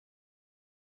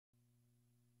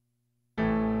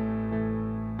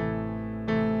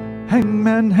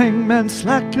Hangman, hangman,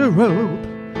 slack your rope,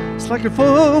 slack it for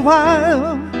a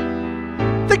while.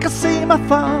 Think I see my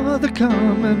father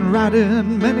coming,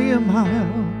 riding many a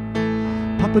mile.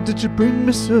 Papa, did you bring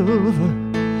me silver?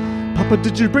 Papa,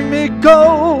 did you bring me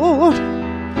gold?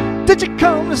 Did you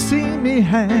come to see me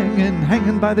hanging,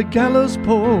 hanging by the gallows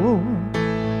pole?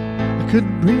 I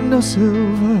couldn't bring no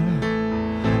silver,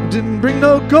 I didn't bring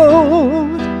no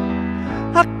gold.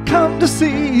 I come to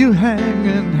see you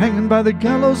hanging, hanging by the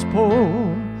gallows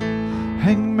pole.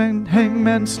 Hangman,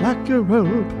 hangman, slack your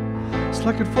rope,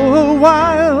 slack it for a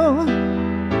while.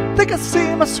 Think I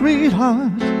see my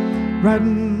sweetheart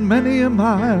riding many a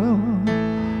mile.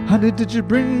 Honey, did you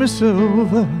bring me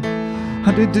silver?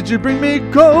 Honey, did you bring me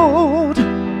gold?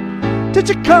 Did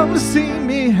you come to see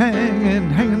me hanging,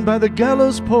 hanging by the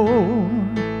gallows pole?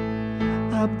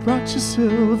 I brought you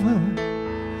silver,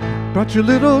 brought you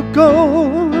little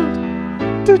gold.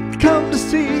 Did come to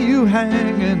see you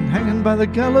hanging, hanging by the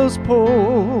gallows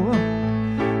pole.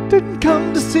 Didn't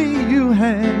come to see you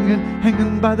hanging,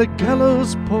 hanging by the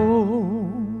gallows pole.